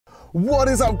What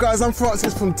is up, guys? I'm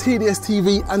Francis from TDS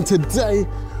TV, and today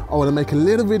I want to make a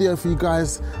little video for you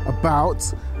guys about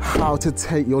how to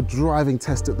take your driving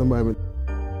test at the moment.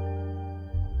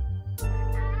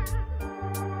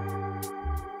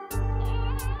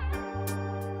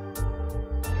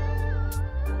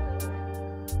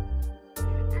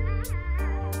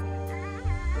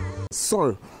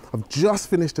 So, I've just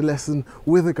finished a lesson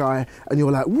with a guy and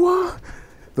you're like, what?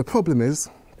 The problem is,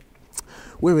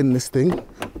 we're in this thing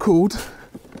called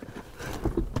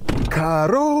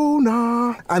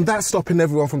Corona, and that's stopping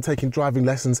everyone from taking driving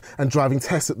lessons and driving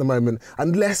tests at the moment,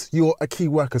 unless you're a key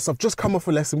worker. So I've just come off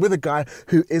a lesson with a guy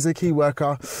who is a key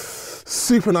worker.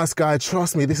 Super nice guy,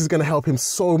 trust me, this is going to help him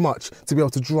so much to be able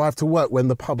to drive to work when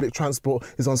the public transport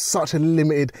is on such a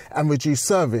limited and reduced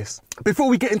service. Before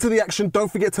we get into the action,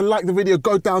 don't forget to like the video.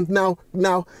 Go down now,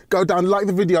 go down, like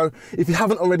the video. If you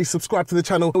haven't already, subscribe to the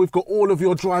channel. We've got all of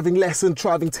your driving lesson,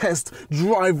 driving test,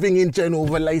 driving in general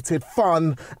related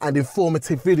fun and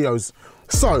informative videos.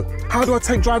 So, how do I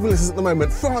take driving lessons at the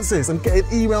moment? Francis, I'm getting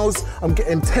emails, I'm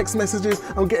getting text messages,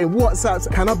 I'm getting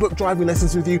WhatsApps. Can I book driving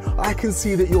lessons with you? I can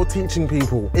see that you're teaching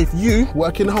people. If you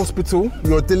work in a hospital,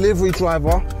 you're a delivery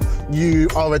driver, you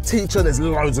are a teacher, there's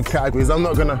loads of categories. I'm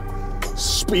not gonna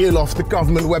spiel off the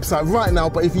government website right now,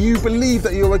 but if you believe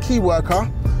that you're a key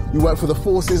worker, you work for the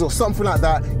forces or something like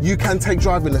that, you can take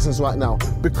driving lessons right now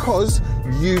because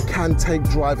you can take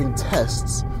driving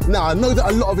tests. Now, I know that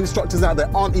a lot of instructors out there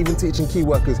aren't even teaching key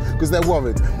workers because they're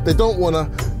worried. They don't want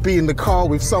to be in the car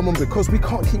with someone because we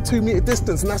can't keep 2 meter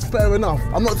distance, and that's fair enough.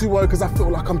 I'm not too worried because I feel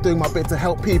like I'm doing my bit to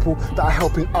help people that are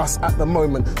helping us at the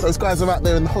moment. Those guys are out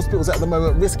there in the hospitals at the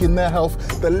moment risking their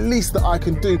health. The least that I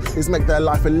can do is make their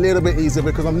life a little bit easier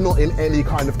because I'm not in any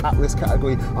kind of at-risk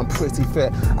category. I'm pretty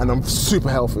fit and I'm super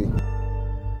healthy.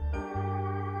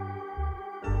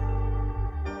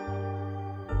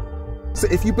 So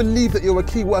if you believe that you're a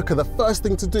key worker, the first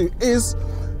thing to do is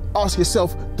ask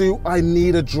yourself, do I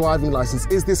need a driving license?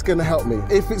 Is this gonna help me?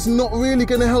 If it's not really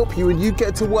gonna help you and you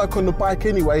get to work on the bike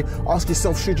anyway, ask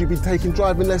yourself, should you be taking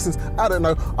driving lessons? I don't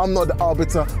know, I'm not the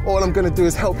arbiter. All I'm gonna do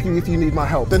is help you if you need my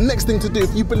help. The next thing to do,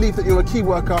 if you believe that you're a key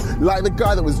worker, like the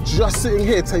guy that was just sitting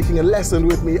here taking a lesson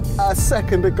with me a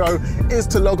second ago, is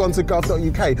to log on to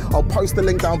gov.uk. I'll post the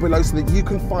link down below so that you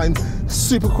can find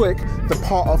super quick the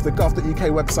part of the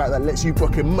gov.uk website that lets you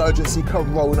book emergency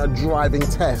corona driving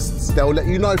tests. They'll let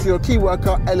you know if you're a key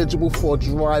worker eligible for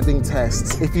driving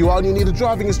tests. If you only need a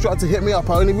driving instructor, hit me up.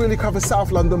 I only really cover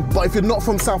South London, but if you're not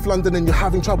from South London and you're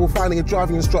having trouble finding a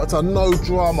driving instructor, no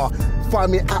drama.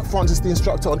 Find me at Francis the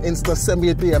Instructor on Insta, send me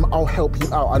a DM, I'll help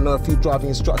you out. I know a few driving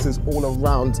instructors all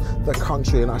around the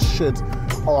country and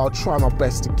I'll try my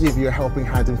best to give you a helping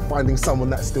hand in finding someone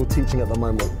that's still teaching at the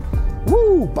moment.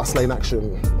 Woo, bus lane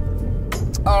action.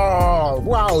 Oh,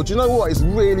 wow, do you know what? It's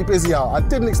really busy out. I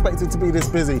didn't expect it to be this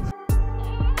busy.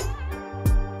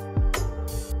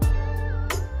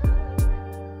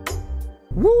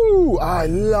 Woo, I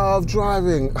love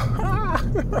driving.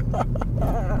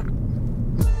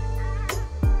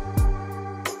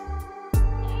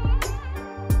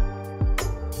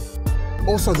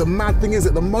 Also, the mad thing is,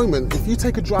 at the moment, if you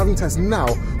take a driving test now,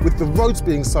 with the roads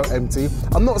being so empty,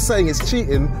 I'm not saying it's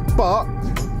cheating, but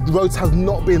roads have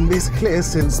not been this clear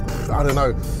since, I don't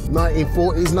know,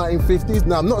 1940s, 1950s.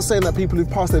 Now, I'm not saying that people who've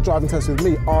passed their driving test with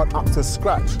me aren't up to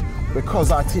scratch,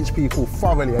 because I teach people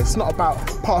thoroughly. It's not about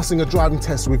passing a driving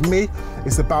test with me,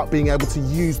 it's about being able to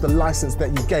use the license that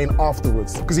you gain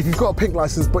afterwards. Because if you've got a pink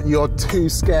license but you're too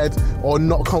scared or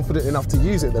not confident enough to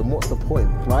use it, then what's the point,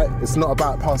 right? It's not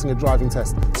about passing a driving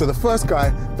test. So the first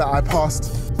guy that I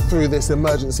passed through this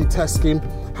emergency test scheme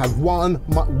had one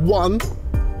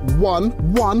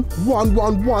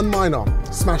minor.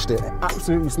 Smashed it,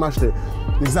 absolutely smashed it.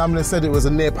 The examiner said it was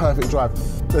a near perfect drive.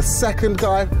 The second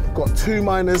guy got 2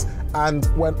 minors, and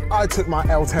when I took my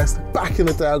L test back in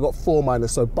the day, I got 4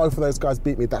 minors. So both of those guys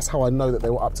beat me. That's how I know that they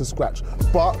were up to scratch.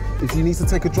 But if you need to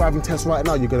take a driving test right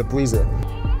now, you're gonna breeze it.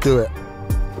 Do it.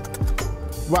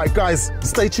 Right, guys,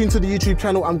 stay tuned to the YouTube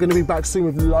channel. I'm gonna be back soon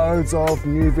with loads of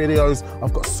new videos.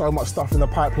 I've got so much stuff in the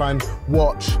pipeline.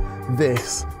 Watch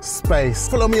this space.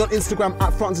 Follow me on Instagram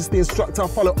at Francis the Instructor.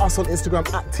 Follow us on Instagram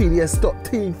at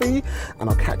tds.tv, and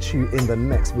I'll catch you in the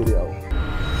next video.